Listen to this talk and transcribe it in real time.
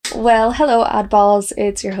Well, hello, oddballs.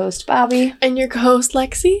 It's your host, Bobby. And your co-host,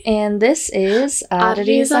 Lexi. And this is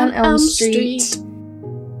Oddities on Elm Street.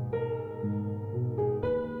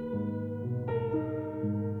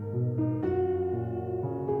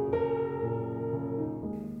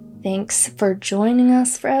 Thanks for joining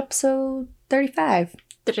us for episode 35.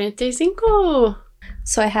 35.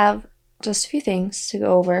 So I have just a few things to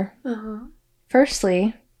go over.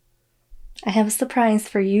 Firstly, I have a surprise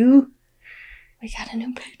for you. We got a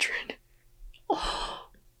new patron. Oh,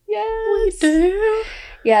 yes. we do.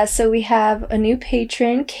 Yeah, so we have a new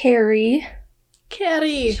patron, Carrie.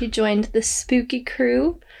 Carrie. She joined the spooky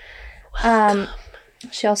crew. Welcome.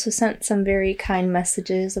 She also sent some very kind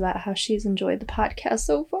messages about how she's enjoyed the podcast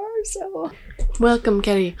so far. So, welcome,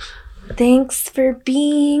 Carrie. Thanks for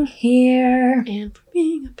being here. And for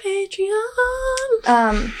being a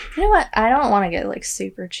Patreon. You know what? I don't want to get like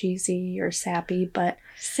super cheesy or sappy, but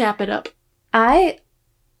sap it up. Our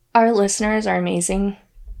listeners are amazing,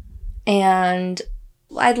 and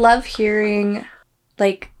I love hearing,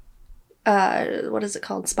 like, what is it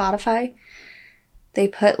called? Spotify. They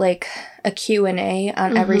put like a Q&A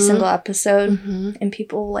on every single episode, and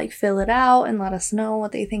people like fill it out and let us know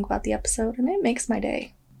what they think about the episode, and it makes my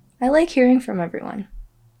day. I like hearing from everyone.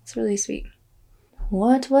 It's really sweet.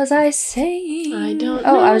 What was I saying? I don't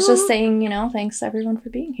know. Oh, I was just saying, thanks everyone for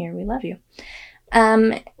being here. We love you.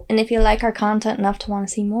 And if you like our content enough to want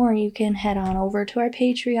to see more, you can head on over to our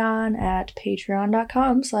Patreon at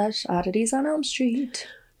patreon.com/oddities on Elm Street.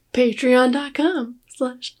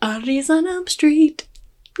 Patreon.com/oddities on Elm Street.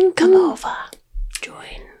 Come over.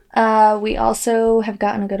 Join. We also have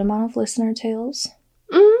gotten a good amount of listener tales.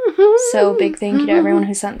 So big thank you to everyone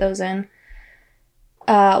who sent those in.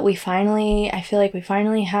 I feel like we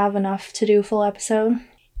finally have enough to do a full episode.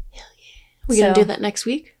 Hell yeah. We're going to do that next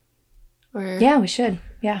week? Or... Yeah, we should.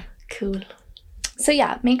 Yeah. Cool. So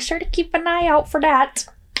yeah, make sure to keep an eye out for that.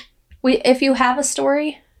 If you have a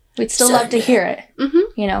story, we'd still love to hear it.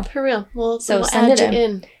 For real. We'll send add it you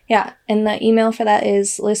in. Yeah, and the email for that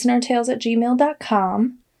is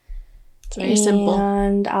listenertales@gmail.com. It's very simple.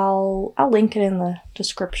 And I'll link it in the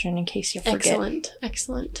description in case you forget.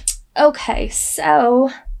 Excellent. Okay,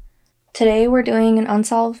 so today we're doing an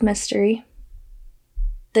unsolved mystery.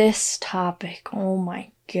 This topic, oh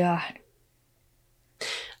my god. I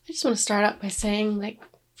just want to start out by saying, like,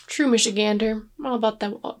 true Michigander, I'm all about the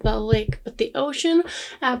lake, but the ocean,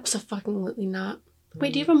 abso-fucking-lutely not.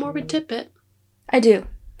 Wait, do you have a morbid tidbit? I do.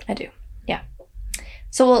 Yeah.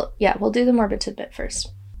 So we'll do the morbid tidbit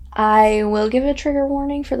first. I will give a trigger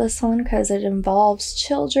warning for this one because it involves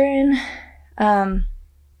children.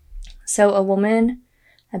 So a woman,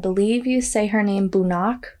 I believe you say her name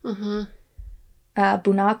Bunak.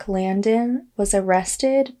 Bunak Landon was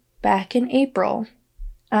arrested back in April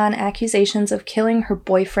on accusations of killing her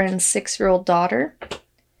boyfriend's 6-year-old daughter.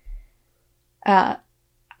 I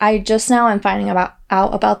just now am finding out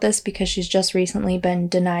about this because she's just recently been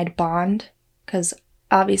denied bond, because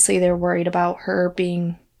obviously they're worried about her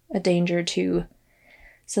being a danger to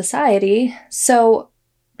society. So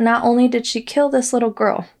not only did she kill this little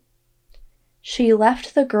girl, she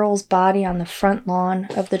left the girl's body on the front lawn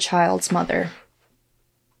of the child's mother.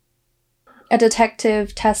 A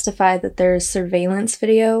detective testified that there is surveillance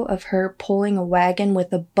video of her pulling a wagon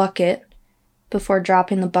with a bucket before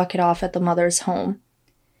dropping the bucket off at the mother's home.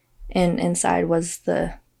 And inside was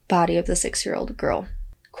the body of the 6-year-old girl.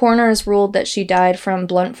 Coroners ruled that she died from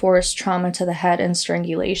blunt force trauma to the head and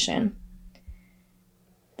strangulation.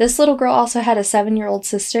 This little girl also had a 7-year-old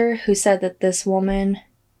sister who said that this woman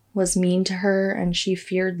was mean to her and she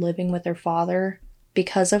feared living with her father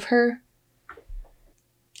because of her.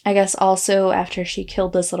 I guess also after she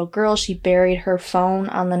killed this little girl, she buried her phone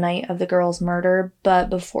on the night of the girl's murder. But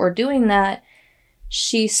before doing that,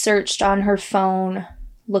 she searched on her phone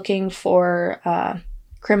looking for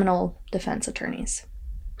criminal defense attorneys.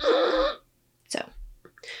 So,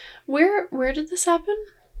 where did this happen?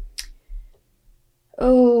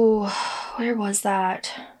 Oh, where was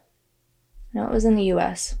that? No, it was in the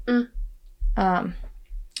U.S. Let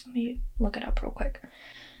me look it up real quick.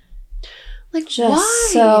 Like, just why?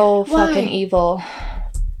 So Why? fucking evil.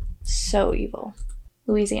 So evil.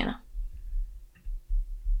 Louisiana.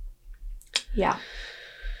 Yeah.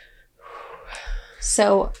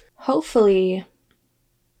 So, hopefully,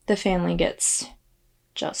 the family gets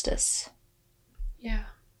justice. Yeah.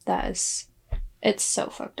 It's so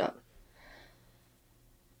fucked up.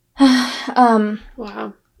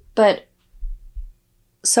 Wow. But,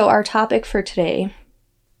 so our topic for today,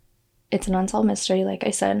 it's an unsolved mystery, like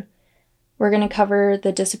I said. We're going to cover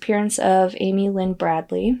the disappearance of Amy Lynn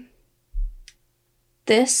Bradley.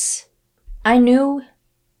 This, I knew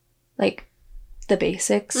like, the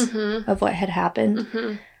basics of what had happened.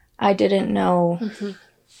 Mm-hmm. I didn't know Mm-hmm.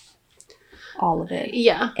 all of it.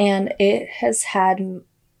 Yeah. And it has had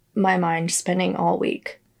my mind spinning all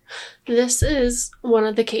week. This is one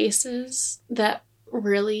of the cases that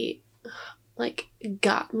really, like,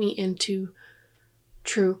 got me into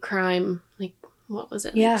true crime. Like, what was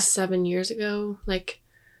it? Yeah. Like 7 years ago? Like,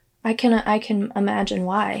 I can imagine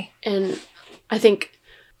why. and I think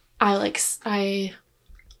I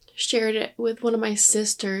shared it with one of my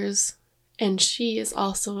sisters, and she is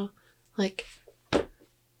also, like,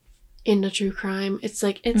 into true crime. It's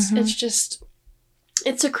like, it's just,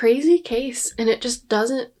 it's a crazy case, and it just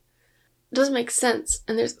doesn't make sense,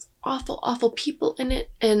 and there's awful people in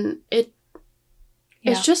it, and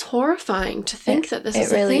it's just horrifying to think that this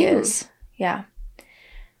is a thing. It really is. Yeah.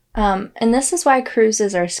 And this is why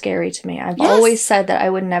cruises are scary to me. I've always said that I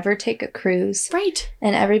would never take a cruise. Right.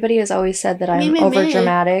 And everybody has always said that I'm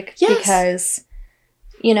overdramatic because,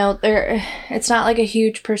 you know, it's not like a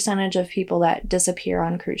huge percentage of people that disappear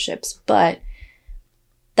on cruise ships, but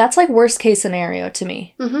that's like worst case scenario to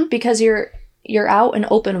me because you're out in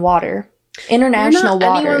open water, international waters.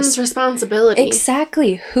 Not anyone's responsibility.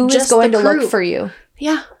 Exactly. Who is going to look for you?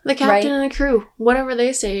 Yeah, the captain and the crew. Whatever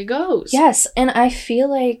they say goes. Yes, and I feel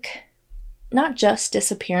like not just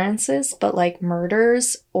disappearances, but like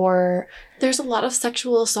murders or... There's a lot of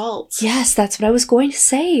sexual assaults. Yes, that's what I was going to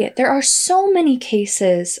say. There are so many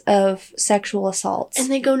cases of sexual assaults. And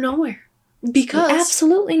they go nowhere. Because...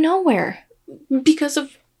 Absolutely nowhere. Because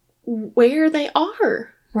of where they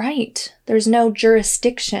are. Right. There's no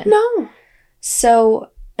jurisdiction. No. So,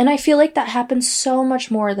 and I feel like that happens so much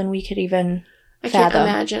more than we could even... I can't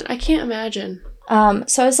imagine.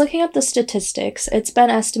 So I was looking up the statistics. It's been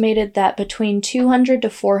estimated that between 200 to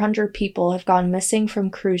 400 people have gone missing from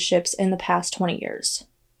cruise ships in the past 20 years.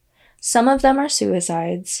 Some of them are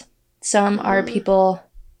suicides. Some are people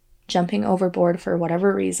jumping overboard for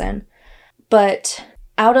whatever reason. But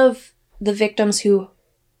out of the victims who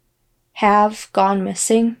have gone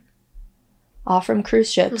missing, all from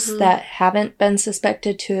cruise ships that haven't been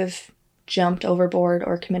suspected to have jumped overboard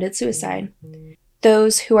or committed suicide,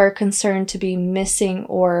 those who are concerned to be missing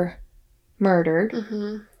or murdered,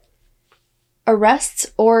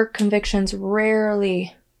 arrests or convictions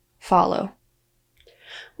rarely follow.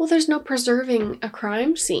 Well, there's no preserving a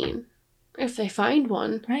crime scene if they find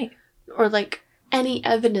one. Right. Or, like, any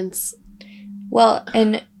evidence. Well,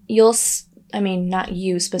 and not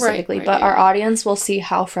you specifically, but our audience will see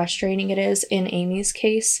how frustrating it is in Amy's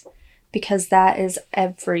case, because that is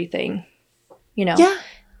everything. You know,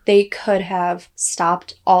 they could have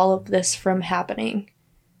stopped all of this from happening.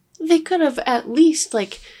 They could have at least,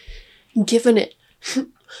 like, given it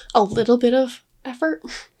a little bit of effort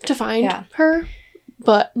to find her.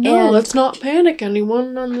 But no, let's not panic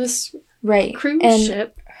anyone on this cruise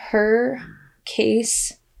ship. Her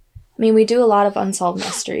case, I mean, we do a lot of unsolved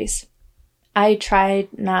mysteries. I try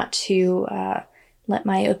not to let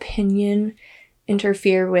my opinion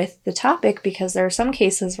interfere with the topic, because there are some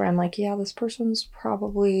cases where I'm like, yeah, this person's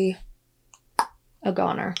probably a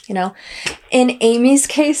goner, you know? In Amy's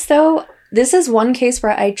case, though, this is one case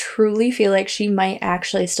where I truly feel like she might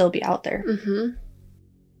actually still be out there.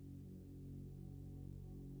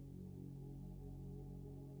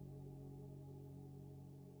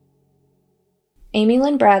 Amy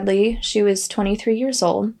Lynn Bradley, she was 23 years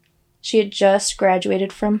old. She had just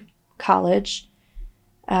graduated from college,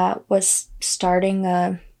 was starting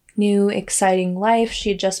a new, exciting life. She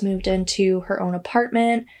had just moved into her own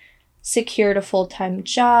apartment, secured a full-time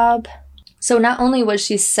job. So not only was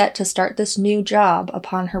she set to start this new job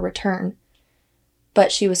upon her return,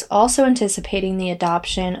 but she was also anticipating the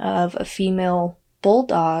adoption of a female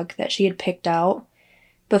bulldog that she had picked out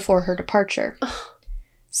before her departure.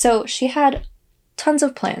 So she had tons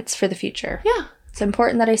of plans for the future. Yeah. It's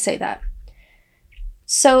important that I say that.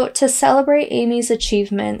 So to celebrate Amy's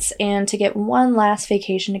achievements and to get one last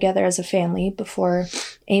vacation together as a family before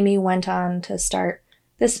Amy went on to start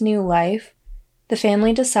this new life, the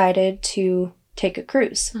family decided to take a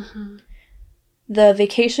cruise. The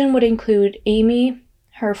vacation would include Amy,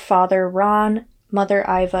 her father Ron, mother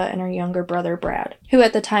Iva, and her younger brother Brad, who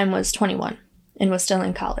at the time was 21 and was still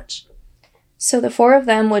in college. So the four of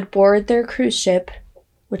them would board their cruise ship,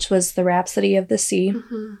 which was the Rhapsody of the Sea,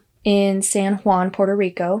 in San Juan, Puerto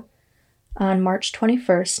Rico, on March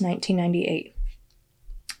 21st, 1998.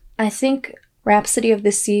 I think Rhapsody of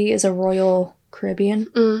the Sea is a Royal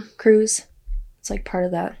Caribbean cruise. It's like part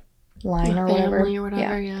of that line or whatever.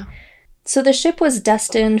 Yeah. So the ship was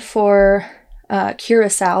destined for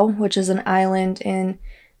Curacao, which is an island in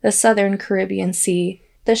the southern Caribbean Sea.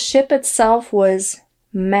 The ship itself was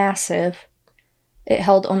massive. It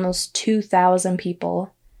held almost 2,000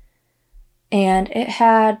 people. And it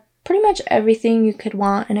had pretty much everything you could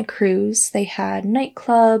want in a cruise. They had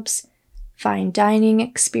nightclubs, fine dining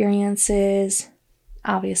experiences,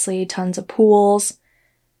 obviously tons of pools.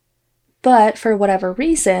 But for whatever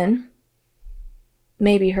reason,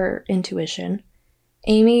 maybe her intuition,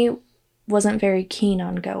 Amy wasn't very keen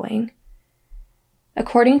on going.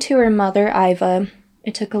 According to her mother, Iva,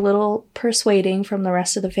 it took a little persuading from the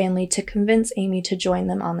rest of the family to convince Amy to join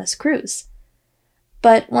them on this cruise.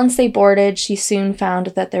 But once they boarded, she soon found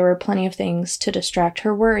that there were plenty of things to distract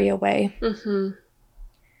her worry away. Mm-hmm.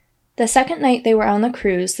 The second night they were on the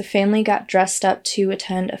cruise, the family got dressed up to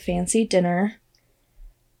attend a fancy dinner.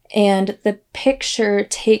 And the picture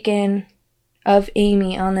taken of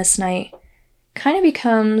Amy on this night kind of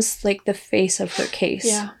becomes like the face of her case.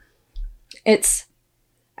 Yeah.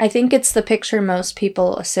 I think it's the picture most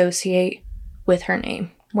people associate with her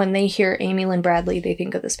name. When they hear Amy Lynn Bradley, they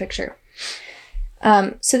think of this picture.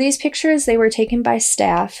 So these pictures, they were taken by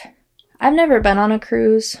staff. I've never been on a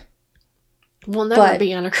cruise. We'll never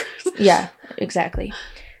be on a cruise. Yeah, exactly.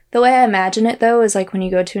 The way I imagine it, though, is like when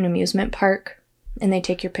you go to an amusement park and they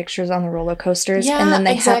take your pictures on the roller coasters. Yeah, and then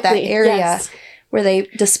they have that area yes. where they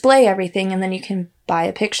display everything and then you can buy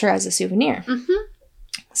a picture as a souvenir. Mm-hmm.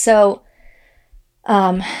 So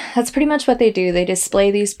that's pretty much what they do. They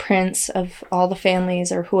display these prints of all the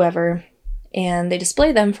families or whoever, and they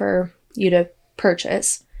display them for you to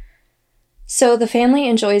purchase. So the family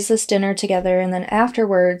enjoys this dinner together, and then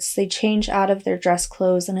afterwards they change out of their dress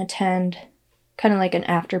clothes and attend kind of like an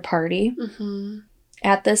after party. Mm-hmm.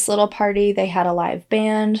 At this little party, they had a live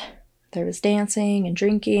band. There was dancing and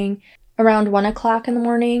drinking. Around 1 o'clock in the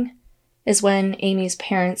morning is when Amy's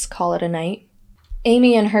parents call it a night.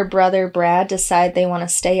 Amy and her brother Brad decide they want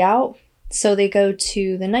to stay out, so they go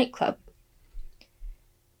to the nightclub.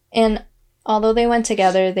 And although they went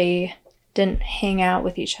together, they didn't hang out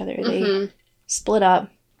with each other. They split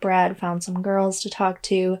up. Brad found some girls to talk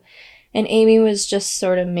to, and Amy was just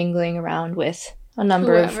sort of mingling around with a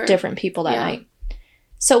number of different people that night.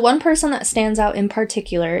 So one person that stands out in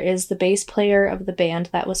particular is the bass player of the band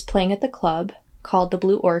that was playing at the club, called the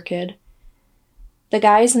Blue Orchid. The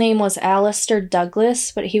guy's name was Alistair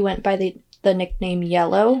Douglas, but he went by the nickname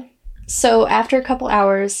Yellow. So after a couple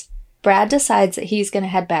hours, Brad decides that he's going to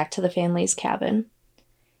head back to the family's cabin.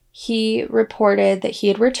 He reported that he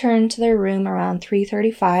had returned to their room around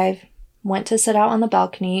 3:35, went to sit out on the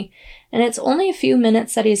balcony, and it's only a few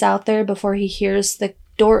minutes that he's out there before he hears the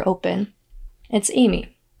door open. It's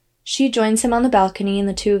Amy. She joins him on the balcony, and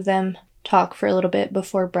the two of them talk for a little bit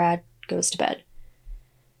before Brad goes to bed.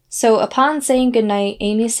 So upon saying goodnight,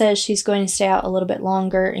 Amy says she's going to stay out a little bit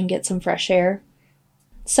longer and get some fresh air.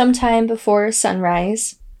 Sometime before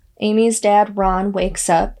sunrise, Amy's dad, Ron, wakes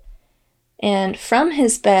up, and from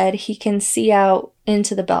his bed, he can see out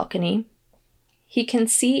into the balcony. He can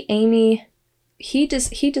see Amy. He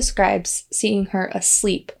describes seeing her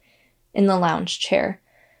asleep in the lounge chair,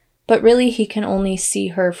 but really he can only see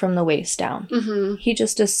her from the waist down. Mm-hmm. He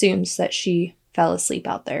just assumes that she fell asleep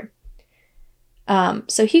out there.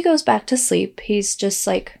 So he goes back to sleep. He's just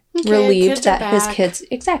relieved that his kids...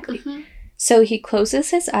 Exactly. Mm-hmm. So he closes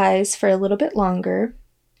his eyes for a little bit longer,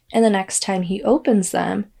 and the next time he opens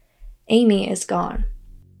them, Amy is gone.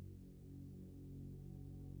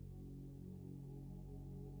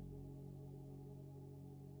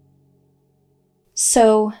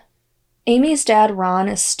 So Amy's dad, Ron,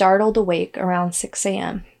 is startled awake around 6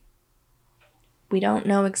 a.m. We don't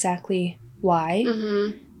know exactly why,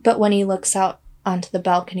 but when he looks out onto the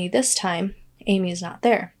balcony this time, Amy's not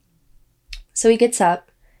there. So he gets up,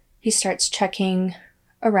 he starts checking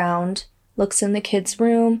around, looks in the kids'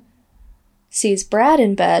 room, sees Brad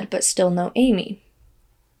in bed, but still no Amy.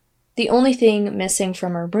 The only thing missing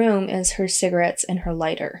from her room is her cigarettes and her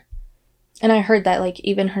lighter. And I heard that,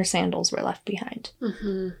 even her sandals were left behind.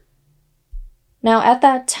 Mm-hmm. Now, at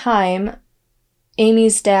that time,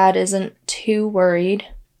 Amy's dad isn't too worried.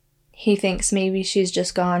 He thinks maybe she's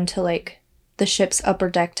just gone to, the ship's upper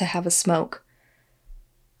deck to have a smoke.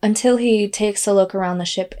 Until he takes a look around the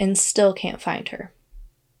ship and still can't find her.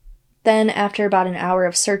 Then, after about an hour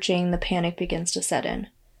of searching, the panic begins to set in.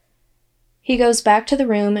 He goes back to the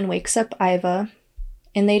room and wakes up Iva,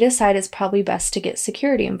 and they decide it's probably best to get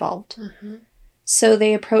security involved. Mm-hmm. So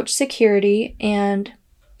they approach security, and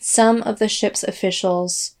some of the ship's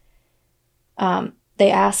officials,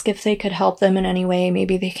 they ask if they could help them in any way.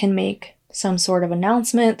 Maybe they can make some sort of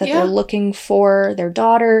announcement that they're looking for their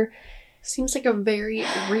daughter. Seems like a very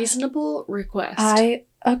reasonable request. I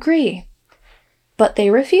agree. But they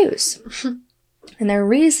refuse. And their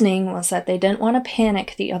reasoning was that they didn't want to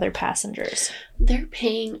panic the other passengers. They're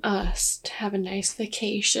paying us to have a nice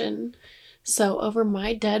vacation. So over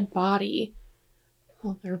my dead body,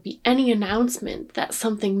 will there be any announcement that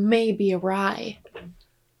something may be awry?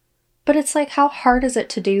 But it's like, how hard is it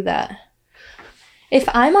to do that? If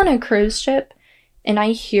I'm on a cruise ship and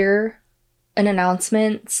I hear an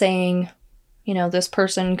announcement saying, you know, this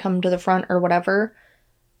person come to the front or whatever,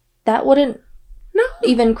 that wouldn't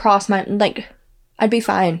even cross my, like, I'd be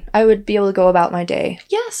fine. I would be able to go about my day.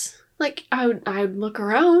 Yes. Like, I would look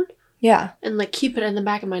around. Yeah. And, like, keep it in the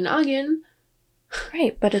back of my noggin.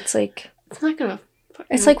 Right, but it's like... It's not gonna...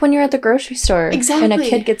 It's like when you're at the grocery store. Exactly. And a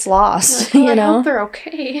kid gets lost, like, you know? I hope they're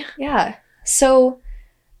okay. Yeah. So,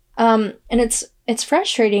 and it's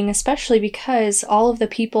frustrating, especially because all of the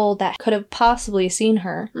people that could have possibly seen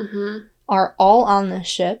her are all on this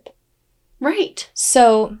ship. Right.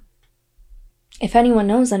 So, if anyone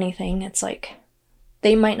knows anything, it's like...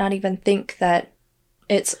 They might not even think that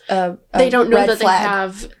it's a they don't know red that flag. They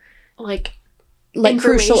have, like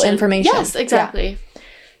crucial information. Yes, exactly. Yeah.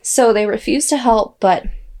 So they refuse to help, but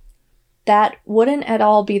that wouldn't at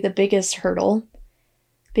all be the biggest hurdle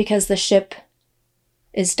because the ship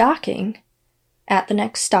is docking at the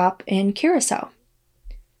next stop in Curacao.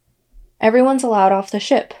 Everyone's allowed off the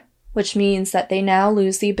ship, which means that they now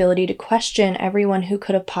lose the ability to question everyone who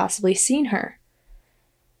could have possibly seen her.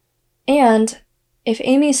 And if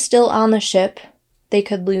Amy's still on the ship, they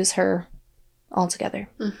could lose her altogether.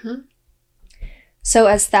 So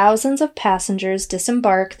as thousands of passengers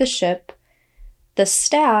disembark the ship, the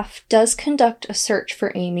staff does conduct a search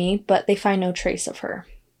for Amy, but they find no trace of her.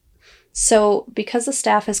 So because the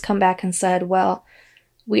staff has come back and said, well,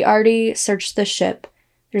 we already searched the ship,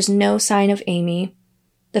 there's no sign of Amy,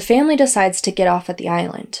 the family decides to get off at the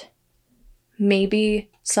island.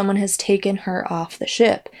 Maybe someone has taken her off the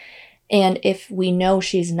ship. And if we know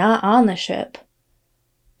she's not on the ship,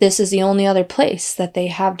 this is the only other place that they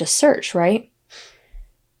have to search, right?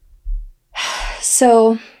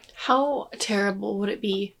 So... How terrible would it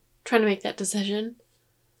be trying to make that decision?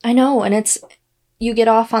 I know, and it's... You get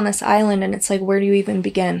off on this island and it's like, where do you even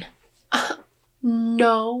begin?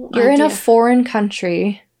 No You're idea. in a foreign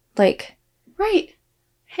country, like... Right.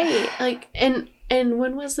 Hey, like, and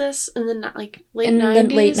when was this? In the, like, late 90s? In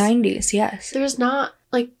the late 90s, yes. There's not,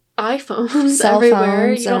 like, iPhones Cell everywhere.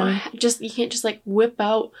 phones You don't you can't just like whip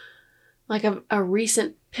out like a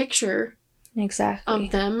recent picture exactly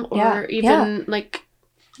of them or even like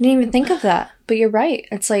I didn't even think of that, but you're right.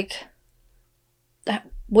 It's like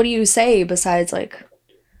what do you say besides like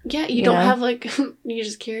you don't have like you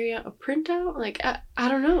just carry out a printout? Like I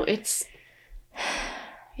don't know. It's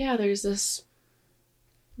there's this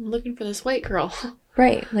I'm looking for this white girl.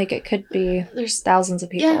 Right, like it could be there's thousands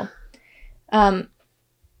of people. Yeah.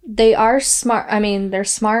 They are smart. I mean, they're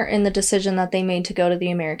smart in the decision that they made to go to the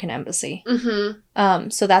American Embassy.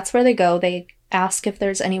 So that's where they go. They ask if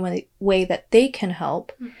there's any way that they can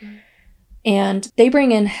help. And they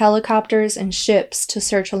bring in helicopters and ships to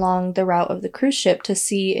search along the route of the cruise ship to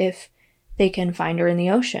see if they can find her in the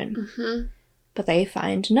ocean. But they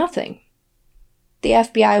find nothing. The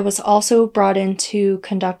FBI was also brought in to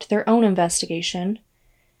conduct their own investigation.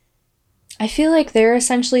 I feel like they're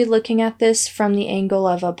essentially looking at this from the angle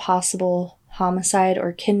of a possible homicide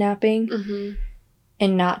or kidnapping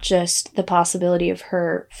and not just the possibility of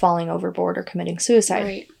her falling overboard or committing suicide.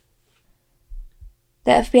 Right.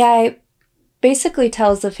 The FBI basically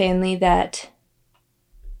tells the family that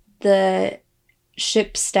the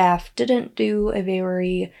ship staff didn't do a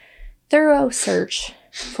very thorough search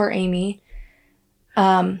for Amy.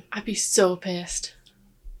 I'd be so pissed.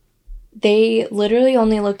 They literally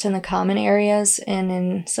only looked in the common areas and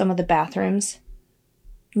in some of the bathrooms.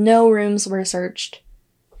 No rooms were searched.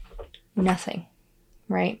 Nothing.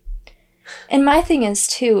 Right? And my thing is,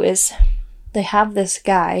 too, is they have this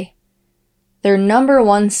guy, their number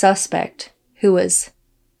one suspect, who was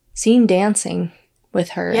seen dancing with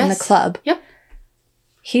her in the club. Yep.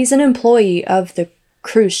 He's an employee of the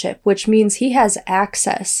cruise ship, which means he has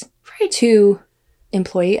access to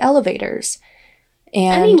employee elevators.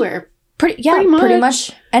 And anywhere. Pretty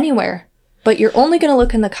much anywhere. But you're only going to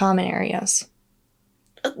look in the common areas.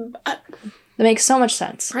 That makes so much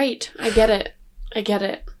sense. Right. I get it.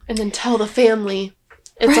 And then tell the family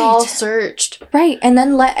it's all searched. Right. And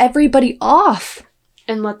then let everybody off.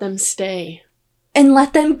 And let them stay. And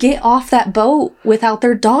let them get off that boat without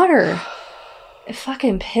their daughter. It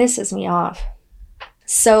fucking pisses me off.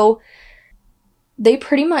 So they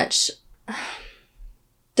pretty much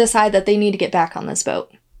decide that they need to get back on this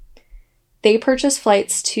boat. They purchase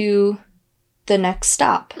flights to the next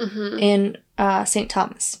stop in St.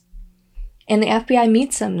 Thomas. and the FBI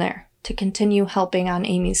meets them there to continue helping on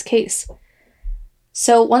Amy's case.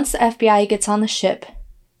 So once the FBI gets on the ship,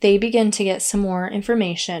 they begin to get some more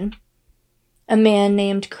information. A man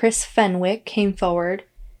named Chris Fenwick came forward,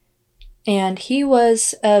 and he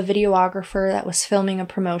was a videographer that was filming a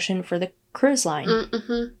promotion for the cruise line.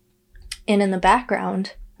 Mm-hmm. And in the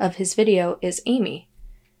background of his video is Amy.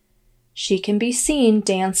 She can be seen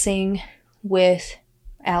dancing with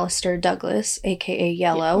Alistair Douglas, aka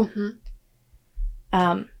Yellow.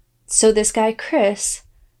 Mm-hmm. So this guy, Chris,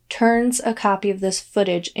 turns a copy of this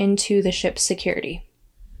footage into the ship's security.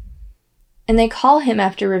 And they call him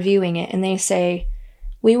after reviewing it, and they say,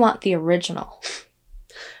 "We want the original."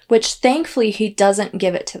 Which, thankfully, he doesn't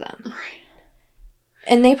give it to them. Right.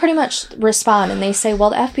 And they pretty much respond, and they say, well,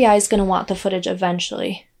 the FBI is going to want the footage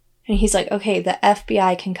eventually. And he's like, okay, the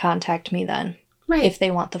FBI can contact me then. Right. If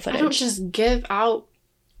they want the footage. I don't just give out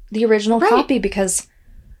the original copy, because...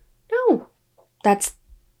 No. That's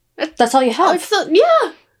all you have.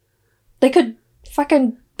 Yeah. They could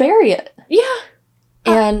fucking bury it. Yeah.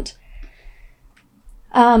 And...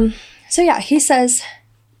 So yeah, he says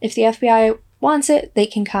if the FBI wants it, they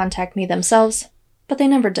can contact me themselves, but they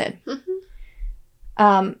never did.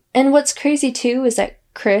 Mm-hmm. And what's crazy too is that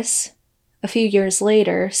Chris, a few years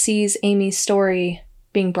later, sees Amy's story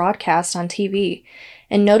being broadcast on TV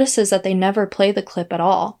and notices that they never play the clip at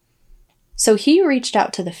all. So he reached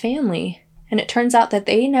out to the family, and it turns out that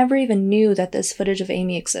they never even knew that this footage of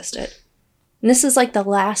Amy existed. And this is like the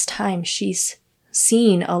last time she's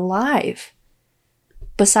seen alive,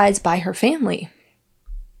 besides by her family.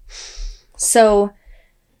 So,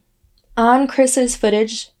 on Chris's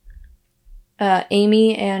footage,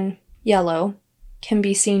 Amy and Yellow can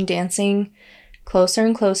be seen dancing closer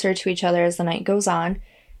and closer to each other as the night goes on,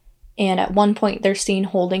 and at one point they're seen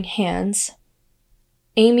holding hands.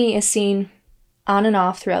 Amy is seen on and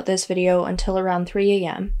off throughout this video until around 3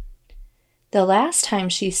 a.m. The last time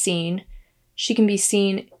she's seen, she can be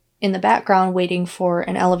seen in the background waiting for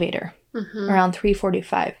an elevator. Mm-hmm. Around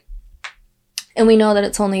 3:45. And we know that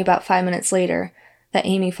it's only about 5 minutes later that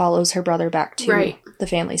Amy follows her brother back to the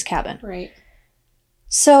family's cabin. Right.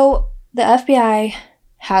 So the FBI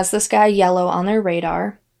has this guy Yellow on their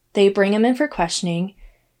radar. They bring him in for questioning,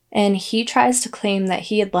 and he tries to claim that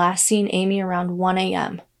he had last seen Amy around 1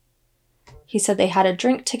 a.m. He said they had a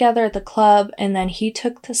drink together at the club, and then he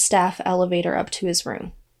took the staff elevator up to his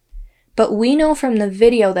room. But we know from the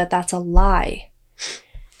video that that's a lie.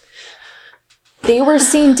 They were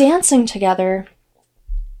seen dancing together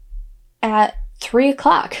at 3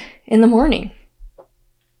 o'clock in the morning.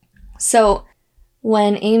 So,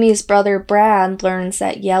 when Amy's brother Brad learns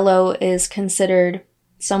that Yellow is considered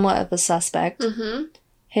somewhat of a suspect,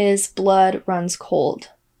 his blood runs cold.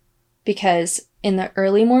 Because in the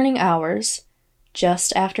early morning hours,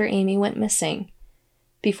 just after Amy went missing,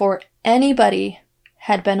 before anybody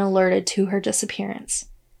had been alerted to her disappearance,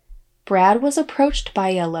 Brad was approached by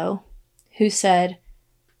Yellow, who said,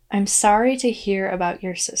 "I'm sorry to hear about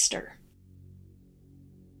your sister."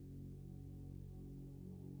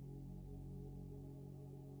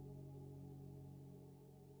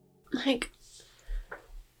 Like,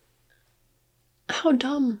 how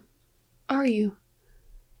dumb are you?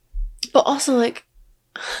 But also, like,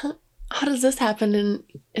 how does this happen and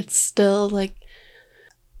it's still, like...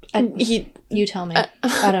 You tell me.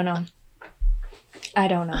 I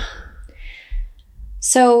don't know.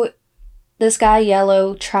 So, this guy,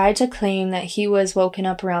 Yellow, tried to claim that he was woken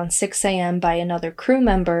up around 6 a.m. by another crew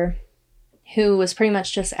member who was pretty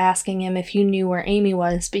much just asking him if he knew where Amy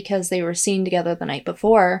was because they were seen together the night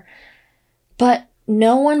before. But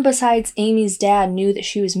no one besides Amy's dad knew that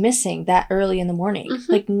she was missing that early in the morning.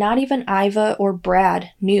 Like, not even Iva or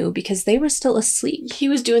Brad knew because they were still asleep. He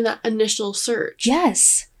was doing that initial search.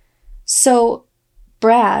 Yes. So,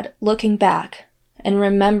 Brad, looking back and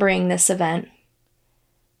remembering this event,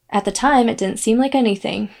 at the time it didn't seem like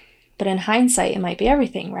anything, but in hindsight it might be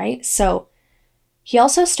everything, right? So, he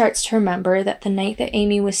also starts to remember that the night that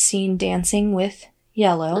Amy was seen dancing with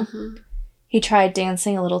Yellow, he tried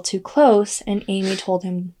dancing a little too close, and Amy told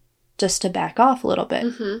him just to back off a little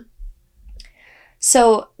bit.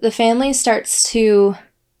 So the family starts to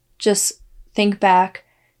just think back,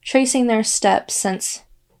 tracing their steps since,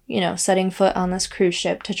 setting foot on this cruise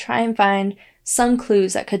ship to try and find some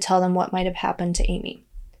clues that could tell them what might have happened to Amy.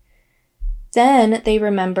 Then they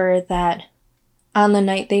remember that on the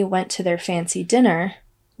night they went to their fancy dinner,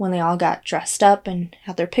 when they all got dressed up and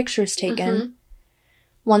had their pictures taken,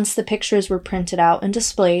 once the pictures were printed out and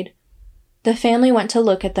displayed, the family went to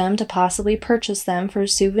look at them to possibly purchase them for a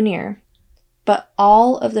souvenir, but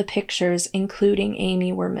all of the pictures, including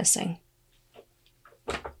Amy, were missing.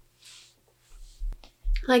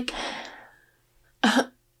 Like,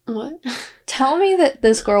 what? Tell me that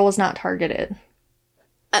this girl was not targeted.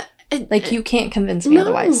 Like, you can't convince me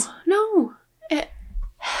otherwise. No.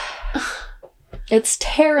 It's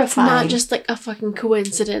terrifying. It's not just like a fucking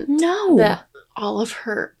coincidence. No. That all of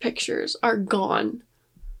her pictures are gone.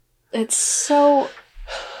 It's so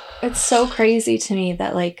crazy to me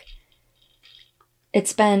that, like,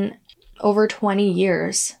 it's been over 20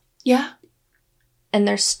 years. Yeah. And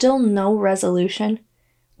there's still no resolution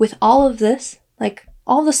with all of this. Like,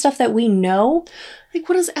 all the stuff that we know. Like,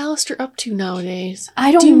 what is Alistair up to nowadays?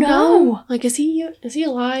 I don't know. Like, is he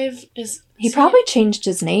alive? He probably changed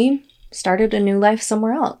his name, started a new life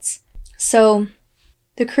somewhere else. So,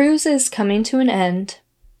 the cruise is coming to an end,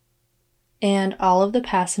 and all of the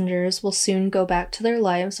passengers will soon go back to their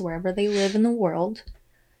lives wherever they live in the world.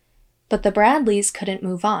 But the Bradleys couldn't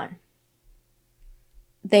move on.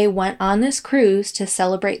 They went on this cruise to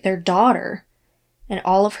celebrate their daughter and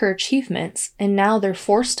all of her achievements, and now they're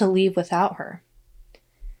forced to leave without her.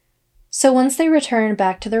 So once they return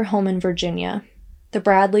back to their home in Virginia, the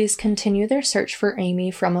Bradleys continue their search for Amy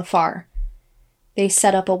from afar. They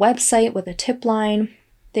set up a website with a tip line.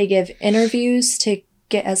 They give interviews to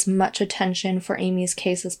get as much attention for Amy's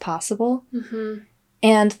case as possible. Mm-hmm.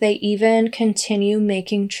 And they even continue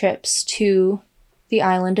making trips to the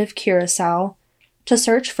island of Curacao to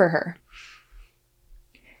search for her.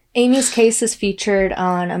 Amy's case is featured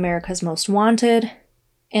on America's Most Wanted,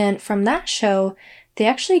 and from that show, they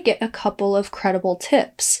actually get a couple of credible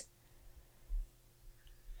tips.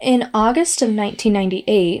 In August of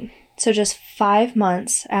 1998, so just 5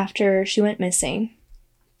 months after she went missing,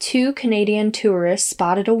 2 Canadian tourists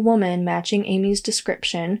spotted a woman matching Amy's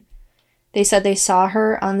description. They said they saw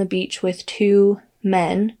her on the beach with 2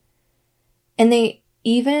 men, and they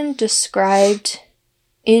even described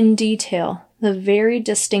in detail the very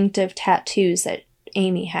distinctive tattoos that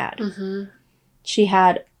Amy had. Mm-hmm. She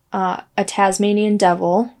had a Tasmanian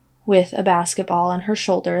devil with a basketball on her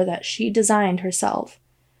shoulder that she designed herself,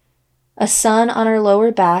 a sun on her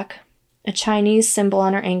lower back, a Chinese symbol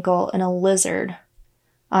on her ankle, and a lizard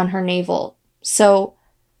on her navel. So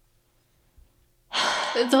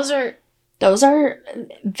those are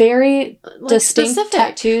very like distinct specific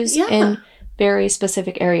tattoos in very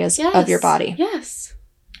specific areas of your body. Yes.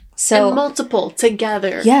 So, and multiple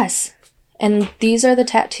together. Yes. And these are the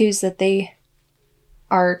tattoos that they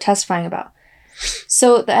are testifying about.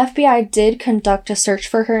 So the FBI did conduct a search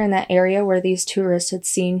for her in that area where these tourists had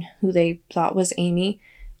seen who they thought was Amy,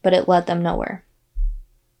 but it led them nowhere.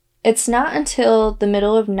 It's not until the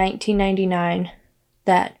middle of 1999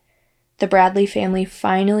 that the Bradley family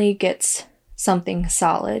finally gets something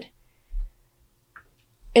solid.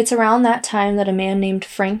 It's around that time that a man named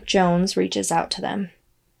Frank Jones reaches out to them.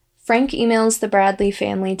 Frank emails the Bradley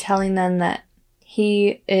family telling them that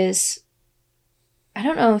he is, I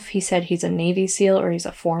don't know if he said he's a Navy SEAL or he's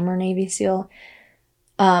a former Navy SEAL,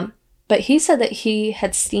 but he said that he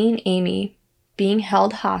had seen Amy being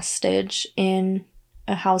held hostage in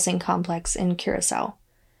a housing complex in Curacao.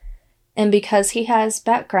 And because he has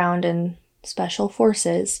background in special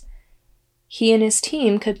forces, he and his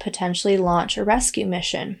team could potentially launch a rescue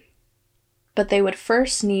mission. But they would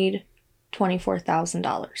first need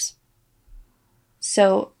 $24,000.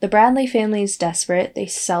 So the Bradley family is desperate. They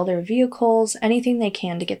sell their vehicles, anything they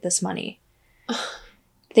can to get this money.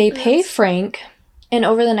 They pay Frank, and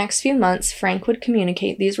over the next few months, Frank would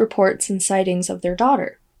communicate these reports and sightings of their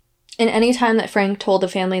daughter. And any time that Frank told the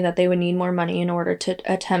family that they would need more money in order to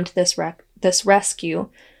attempt this rescue,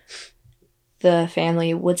 the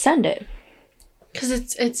family would send it.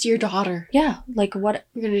 Because it's your daughter. Yeah, like what...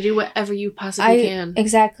 You're going to do whatever you possibly can.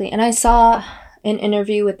 Exactly. And I saw an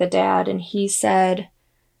interview with the dad, and he said,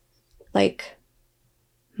 like,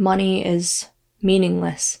 money is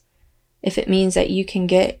meaningless if it means that you can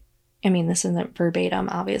get... I mean, this isn't verbatim,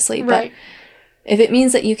 obviously, right. But if it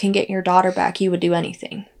means that you can get your daughter back, you would do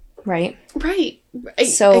anything, right? Right.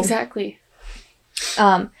 So, exactly.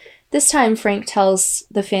 This time, Frank tells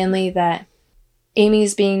the family that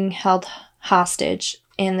Amy's being held hostage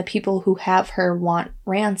and the people who have her want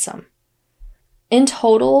ransom. In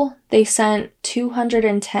total, they sent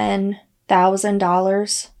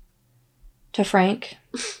 $210,000 to Frank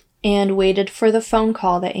and waited for the phone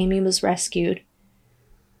call that Amy was rescued,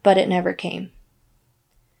 but it never came.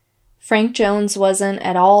 Frank Jones wasn't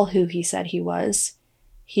at all who he said he was.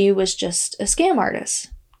 He was just a scam artist,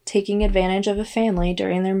 taking advantage of a family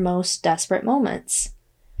during their most desperate moments.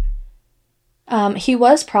 He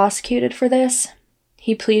was prosecuted for this.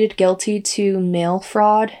 He pleaded guilty to mail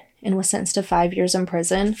fraud and was sentenced to 5 years in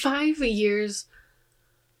prison. 5 years?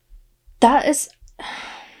 That is...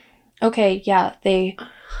 Okay, yeah, they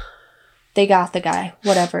they got the guy,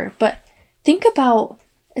 whatever. But think about,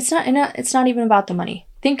 it's not even about the money.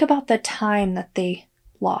 Think about the time that they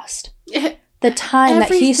lost. The time that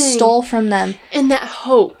he stole from them. And that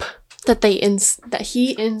hope that that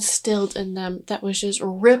he instilled in them that was just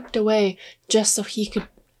ripped away just so he could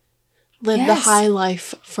live the high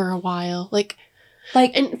life for a while. Like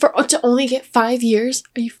and to only get 5 years?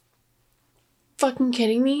 Are you fucking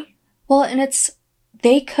kidding me? Well, and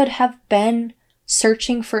they could have been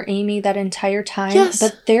searching for Amy that entire time,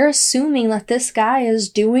 but they're assuming that this guy is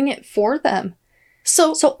doing it for them.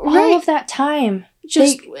 So all of that time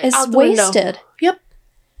just is wasted. Yep.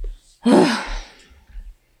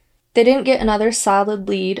 They didn't get another solid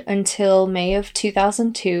lead until May of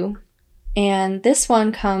 2002, and this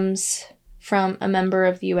one comes from a member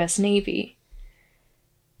of the U.S. Navy.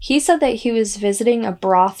 He said that he was visiting a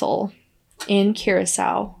brothel in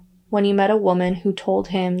Curacao when he met a woman who told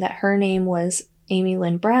him that her name was Amy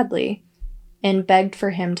Lynn Bradley and begged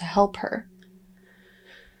for him to help her.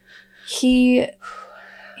 He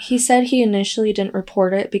said he initially didn't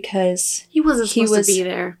report it because he wasn't supposed to be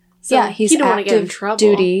there. So he's active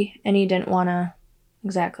duty and he didn't want to...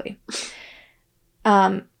 Exactly.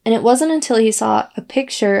 And it wasn't until he saw a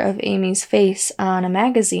picture of Amy's face on a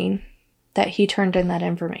magazine that he turned in that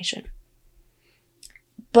information.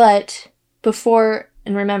 But before...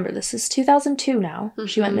 And remember, this is 2002 now. Mm-hmm.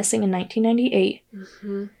 She went missing in 1998.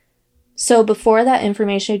 Mm-hmm. So before that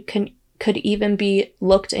information could even be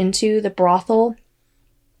looked into, the brothel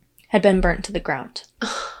had been burnt to the ground.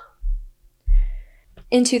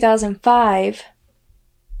 In 2005,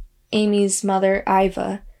 Amy's mother,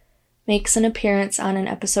 Iva, makes an appearance on an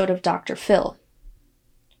episode of Dr. Phil.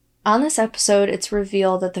 On this episode, it's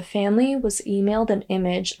revealed that the family was emailed an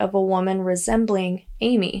image of a woman resembling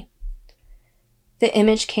Amy. The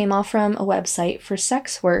image came off from a website for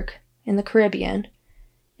sex work in the Caribbean,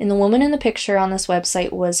 and the woman in the picture on this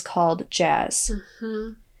website was called Jazz.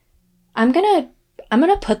 Mm-hmm. I'm gonna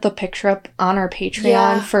put the picture up on our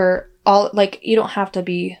Patreon for all, like, you don't have to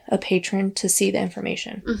be a patron to see the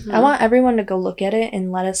information. Mm-hmm. I want everyone to go look at it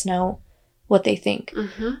and let us know what they think.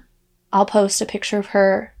 Mm-hmm. I'll post a picture of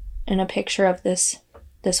her and a picture of this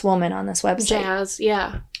woman on this website. Jazz,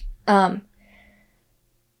 yeah. But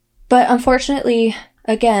unfortunately,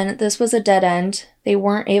 again, this was a dead end. They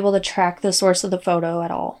weren't able to track the source of the photo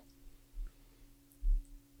at all.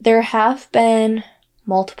 There have been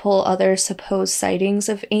multiple other supposed sightings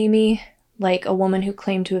of Amy, like a woman who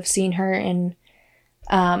claimed to have seen her in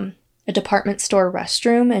a department store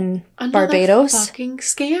restroom in Barbados. Another fucking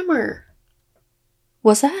scammer.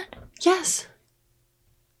 Was that? Yes.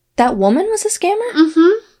 That woman was a scammer?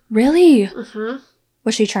 Mm-hmm. Really? Mm-hmm.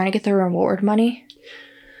 Was she trying to get the reward money?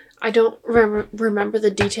 I don't remember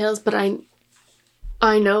the details, but I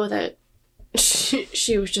know that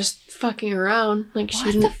she was just fucking around. Like,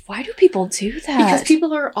 why do people do that? Because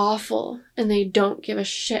people are awful and they don't give a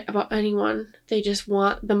shit about anyone. They just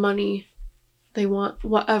want the money. They want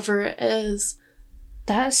whatever it is.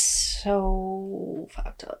 That's so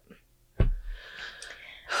fucked up.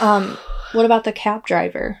 What about the cab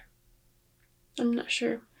driver? I'm not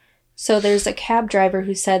sure. So there's a cab driver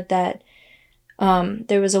who said that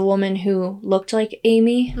there was a woman who looked like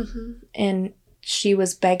Amy, mm-hmm. and she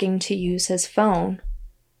was begging to use his phone.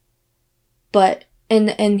 But,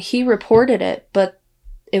 and he reported it, but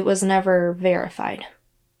it was never verified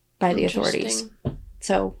by the authorities.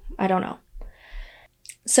 So, I don't know.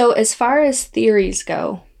 So, as far as theories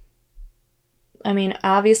go, I mean,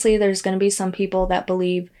 obviously there's going to be some people that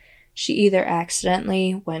believe she either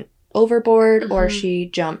accidentally went overboard, mm-hmm. or she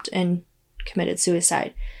jumped and committed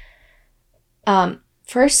suicide.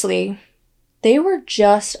 Firstly, they were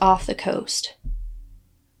just off the coast.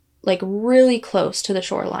 Like, really close to the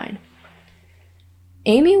shoreline.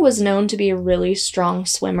 Amy was known to be a really strong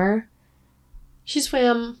swimmer. She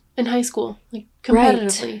swam in high school, like,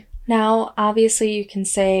 competitively. Right. Now, obviously, you can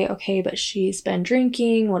say, okay, but she's been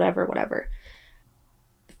drinking, whatever.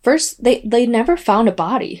 First, they never found a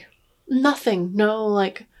body. Nothing. No,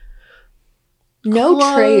 like... No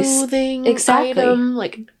clothing, trace. Exactly. Item,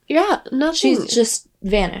 like, yeah, nothing. She's just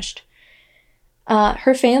vanished.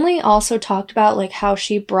 Her family also talked about, like, how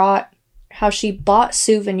she bought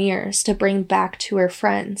souvenirs to bring back to her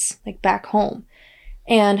friends, like, back home.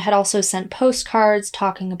 And had also sent postcards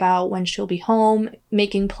talking about when she'll be home,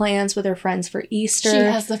 making plans with her friends for Easter. She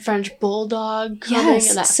has the French bulldog coming,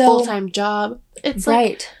 and that full-time job. It's right.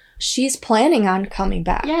 Like, she's planning on coming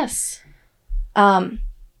back. Yes.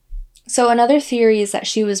 So another theory is that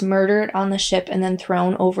she was murdered on the ship and then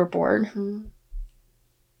thrown overboard. Mm-hmm.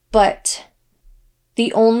 But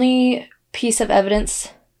the only piece of evidence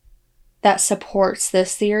that supports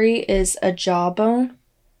this theory is a jawbone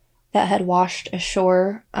that had washed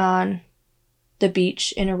ashore on the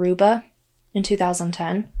beach in Aruba in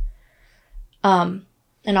 2010. And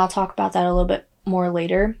I'll talk about that a little bit more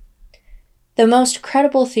later. The most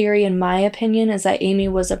credible theory, in my opinion, is that Amy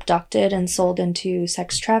was abducted and sold into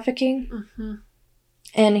sex trafficking. Mm-hmm.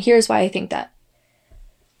 And here's why I think that.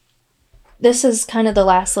 This is kind of the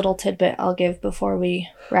last little tidbit I'll give before we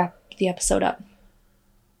wrap the episode up.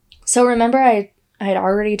 So remember I had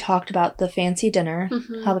already talked about the fancy dinner,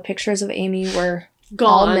 how the pictures of Amy were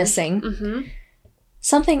all missing. Mm-hmm.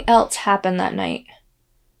 Something else happened that night.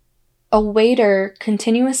 A waiter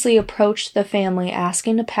continuously approached the family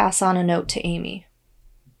asking to pass on a note to Amy.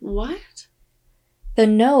 What? The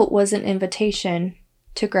note was an invitation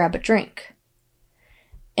to grab a drink.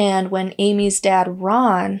 And when Amy's dad,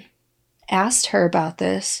 Ron, asked her about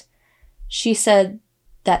this, she said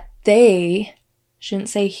that they, shouldn't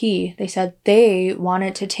say he, they said they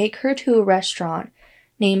wanted to take her to a restaurant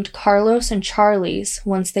named Carlos and Charlie's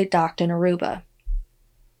once they docked in Aruba.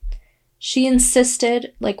 She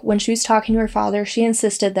insisted, like when she was talking to her father, she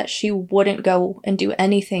insisted that she wouldn't go and do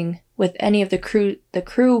anything with any of the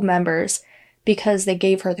crew members because they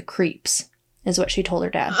gave her the creeps, is what she told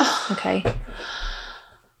her dad. Okay.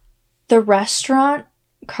 The restaurant,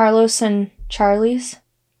 Carlos and Charlie's,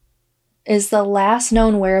 is the last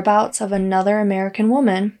known whereabouts of another American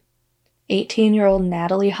woman, 18-year-old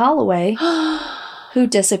Natalie Holloway, who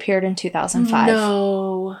disappeared in 2005.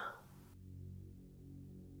 No.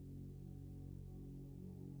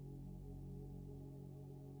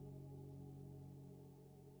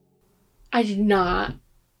 I did not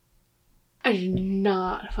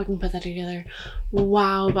fucking put that together.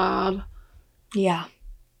 Wow, Bob. Yeah.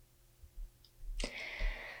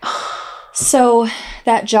 So,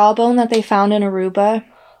 that jawbone that they found in Aruba,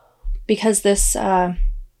 because this, I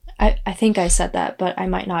think I said that, but I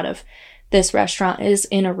might not have. This restaurant is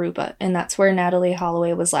in Aruba, and that's where Natalie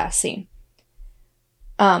Holloway was last seen.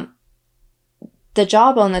 The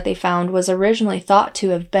jawbone that they found was originally thought to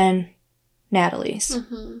have been Natalie's.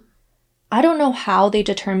 Mm-hmm. I don't know how they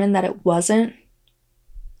determined that it wasn't,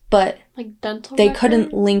 but like dental they record?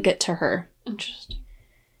 couldn't link it to her. Interesting.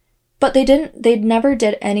 But they never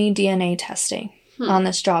did any DNA testing on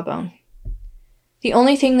this jawbone. The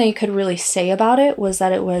only thing they could really say about it was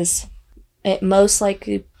that it most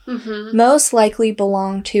likely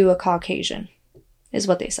belonged to a Caucasian, is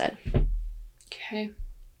what they said. Okay.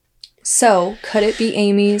 So, could it be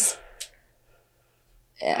Amy's?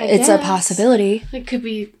 It's a possibility. It could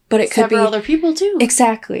be, but it could be other people too.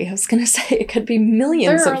 Exactly. I was gonna say it could be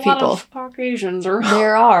millions of people. There are a lot of Caucasians around.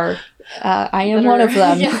 There are. I am one of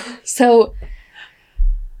them. Yeah. So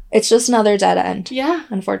it's just another dead end. Yeah.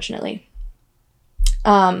 Unfortunately.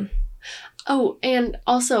 Oh, and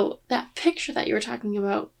also that picture that you were talking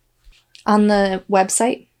about on the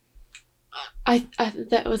website. I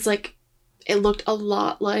that was like, it looked a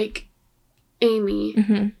lot like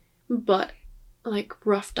Amy, but like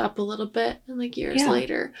roughed up a little bit and like years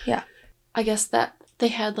later. Yeah. I guess that they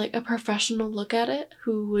had like a professional look at it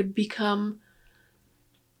who would become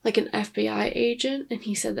like an FBI agent, and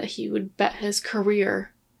he said that he would bet his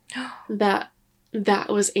career that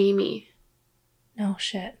was Amy. No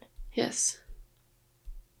shit. Yes.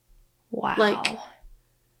 Wow. Like,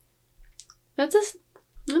 that's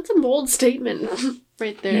a bold statement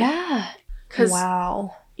right there. Yeah.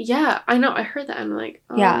 Wow. Yeah, I know. I heard that. I'm like,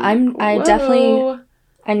 I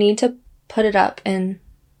need to put it up and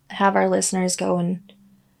have our listeners go and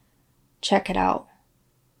check it out.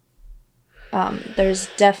 There's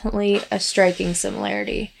definitely a striking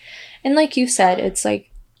similarity. And like you said, it's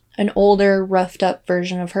like an older, roughed up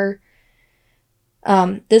version of her.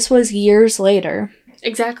 This was years later.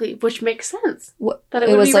 Exactly, which makes sense. That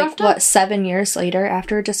it was like, 7 years later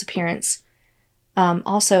after her disappearance.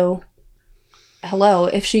 Also, hello,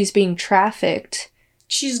 if she's being trafficked,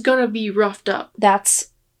 she's gonna be roughed up.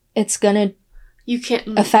 It's gonna you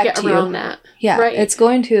can't affect get around that. Yeah, right. It's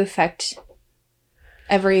going to affect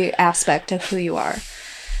every aspect of who you are.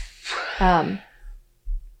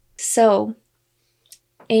 So,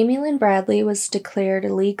 Amy Lynn Bradley was declared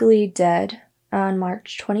legally dead on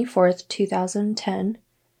March 24th, 2010,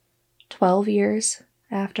 12 years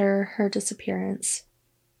after her disappearance,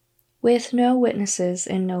 with no witnesses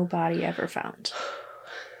and no body ever found.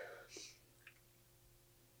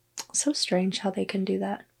 So strange how they can do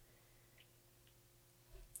that.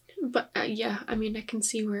 But, yeah, I mean, I can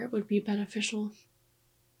see where it would be beneficial.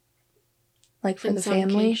 Like for the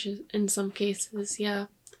family? In some cases, yeah.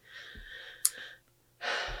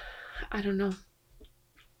 I don't know.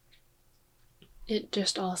 It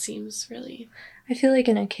just all seems really... I feel like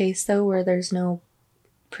in a case, though, where there's no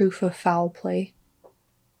proof of foul play,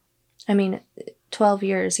 I mean, 12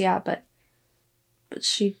 years, yeah, but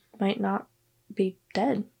she might not be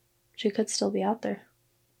dead. She could still be out there.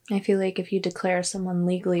 I feel like if you declare someone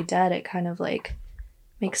legally dead, it kind of like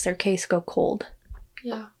makes their case go cold.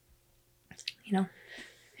 Yeah. You know?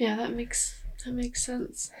 Yeah, that makes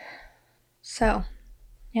sense. So,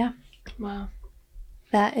 yeah. Wow.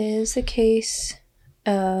 That is the case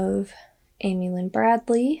of Amy Lynn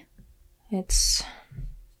Bradley. It's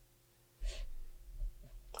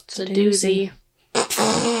a doozy.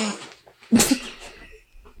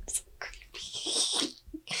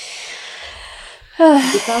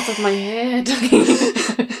 It's out of my head.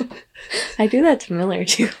 I do that to Miller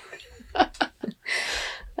too.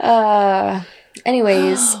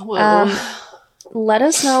 Anyways, let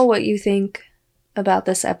us know what you think about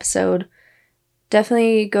this episode.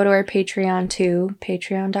 Definitely go to our Patreon too,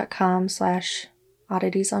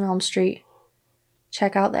 patreon.com/oddities on Elm Street.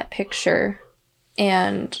 Check out that picture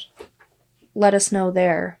and let us know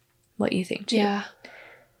there what you think too. Yeah.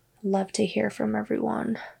 Love to hear from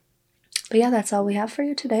everyone. But yeah, that's all we have for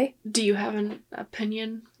you today. Do you have an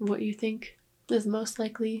opinion of what you think is most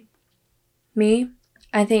likely? Me?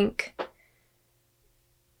 I think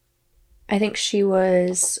she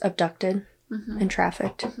was abducted and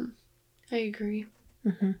trafficked. Mm-hmm. I agree.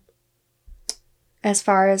 Mm-hmm. As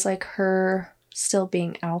far as like her still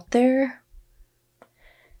being out there,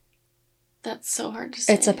 that's so hard to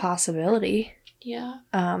say. It's a possibility. Yeah.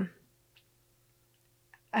 I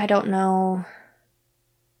don't know.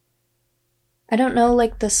 I don't know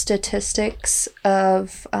like the statistics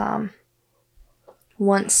of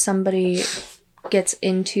once somebody gets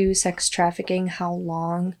into sex trafficking, how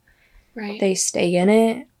long they stay in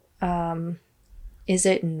it. Is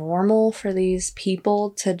it normal for these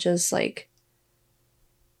people to just like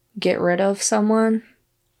get rid of someone?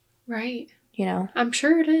 Right. You know? I'm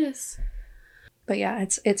sure it is. But yeah,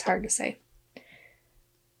 it's hard to say.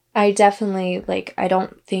 I definitely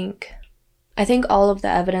I think all of the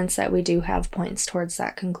evidence that we do have points towards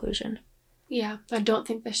that conclusion. Yeah, I don't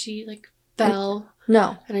think that she like fell.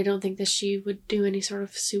 No. And I don't think that she would do any sort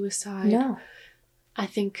of suicide. No. I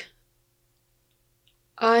think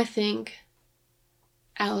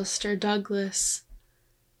Alistair Douglas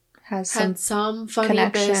had some funny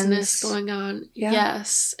business going on. Yeah.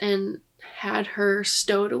 Yes, and had her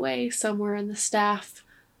stowed away somewhere in the staff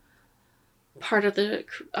part of the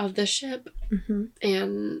ship,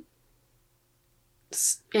 and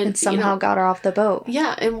somehow got her off the boat.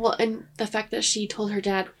 Yeah, and the fact that she told her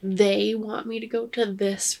dad, they want me to go to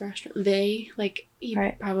this restaurant. He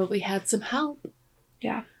probably had some help.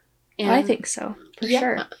 Yeah, and I think so for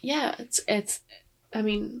sure. Yeah, it's. I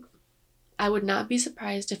mean, I would not be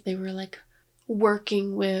surprised if they were like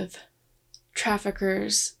working with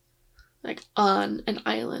traffickers, like on an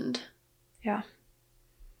island. Yeah.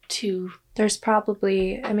 There's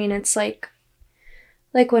probably. I mean, it's like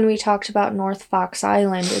when we talked about North Fox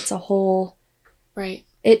Island, it's a whole... Right.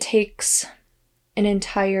 It takes an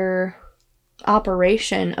entire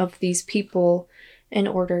operation of these people in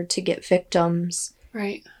order to get victims.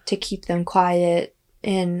 Right. To keep them quiet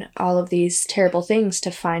and all of these terrible things to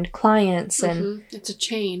find clients. And it's a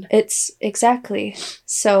chain. It's... Exactly.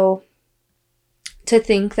 So, to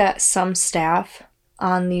think that some staff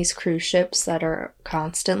on these cruise ships that are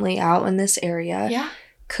constantly out in this area... Yeah.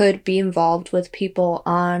 Could be involved with people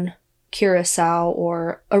on Curacao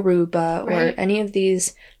or Aruba or any of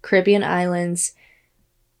these Caribbean islands.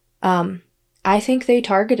 I think they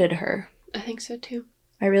targeted her. I think so too.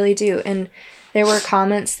 I really do. And there were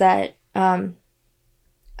comments that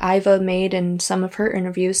Iva made in some of her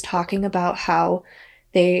interviews talking about how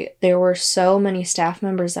there were so many staff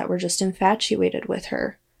members that were just infatuated with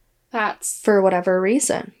her. For whatever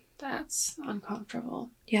reason. That's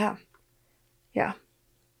uncomfortable. Yeah. Yeah.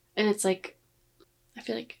 And it's like, I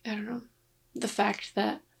feel like, I don't know, the fact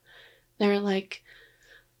that they're like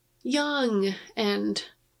young, and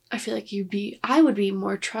I feel like I would be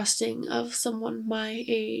more trusting of someone my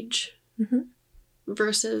age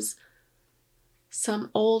versus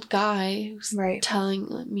some old guy who's telling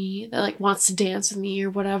me that like wants to dance with me or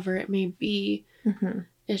whatever it may be.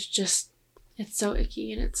 It's just, it's so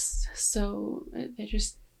icky, and it's so, they're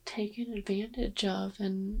just taken advantage of,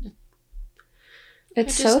 and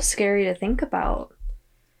it's so scary to think about.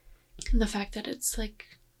 And the fact that it's like,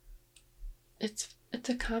 it's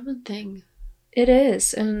a common thing. It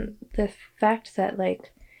is. And the fact that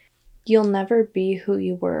like, you'll never be who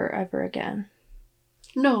you were ever again.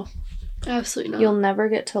 No, absolutely not. You'll never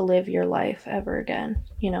get to live your life ever again,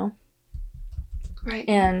 you know? Right.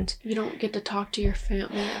 And you don't get to talk to your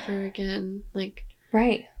family ever again. Like,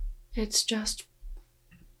 right. It's just.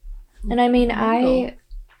 And I mean, I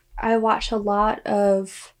watch a lot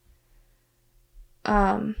of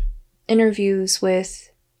interviews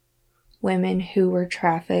with women who were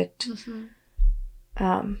trafficked.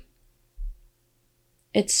 Mm-hmm.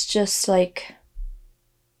 It's just like,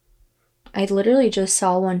 I literally just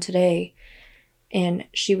saw one today, and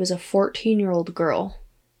she was a 14-year-old girl,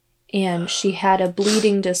 and she had a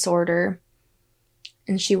bleeding disorder,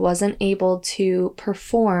 and she wasn't able to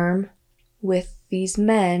perform with these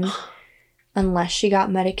men unless she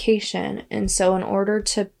got medication. And so in order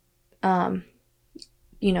to,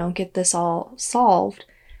 get this all solved,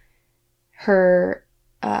 her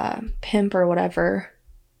pimp or whatever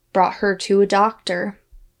brought her to a doctor.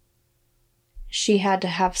 She had to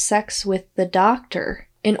have sex with the doctor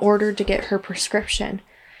in order to get her prescription.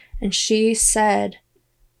 And she said,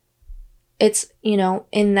 it's,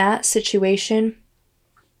 in that situation,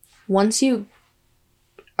 once you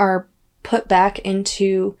are put back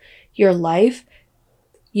into your life,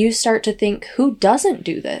 you start to think, who doesn't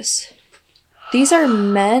do this? These are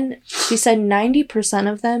men. She said 90%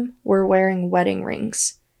 of them were wearing wedding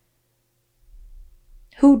rings.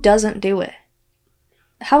 Who doesn't do it?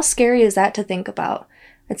 How scary is that to think about?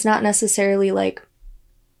 It's not necessarily like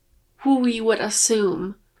who we would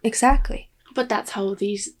assume. Exactly. But that's how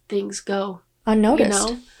these things go.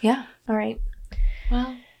 Unnoticed. Yeah. All right.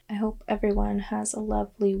 Well, I hope everyone has a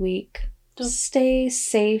lovely week. Stay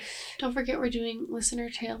safe. Don't forget we're doing listener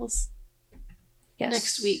tales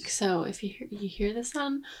next week. So if you hear this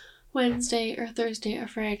on Wednesday or Thursday or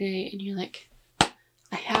Friday and you're like,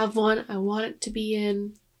 I have one, I want it to be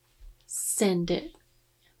in, send it.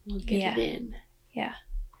 We'll get it in. Yeah.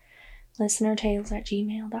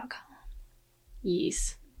 listenertales@gmail.com.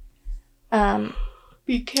 Yes.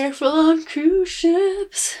 Be careful on cruise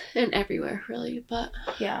ships and everywhere, really. But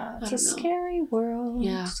yeah, it's a scary world.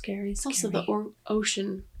 Yeah, scary. Also the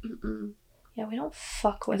ocean. Mm-mm. Yeah, we don't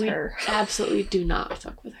fuck with her. Absolutely do not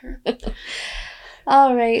fuck with her.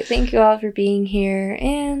 All right, thank you all for being here,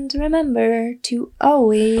 and remember to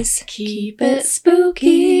always keep it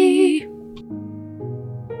spooky.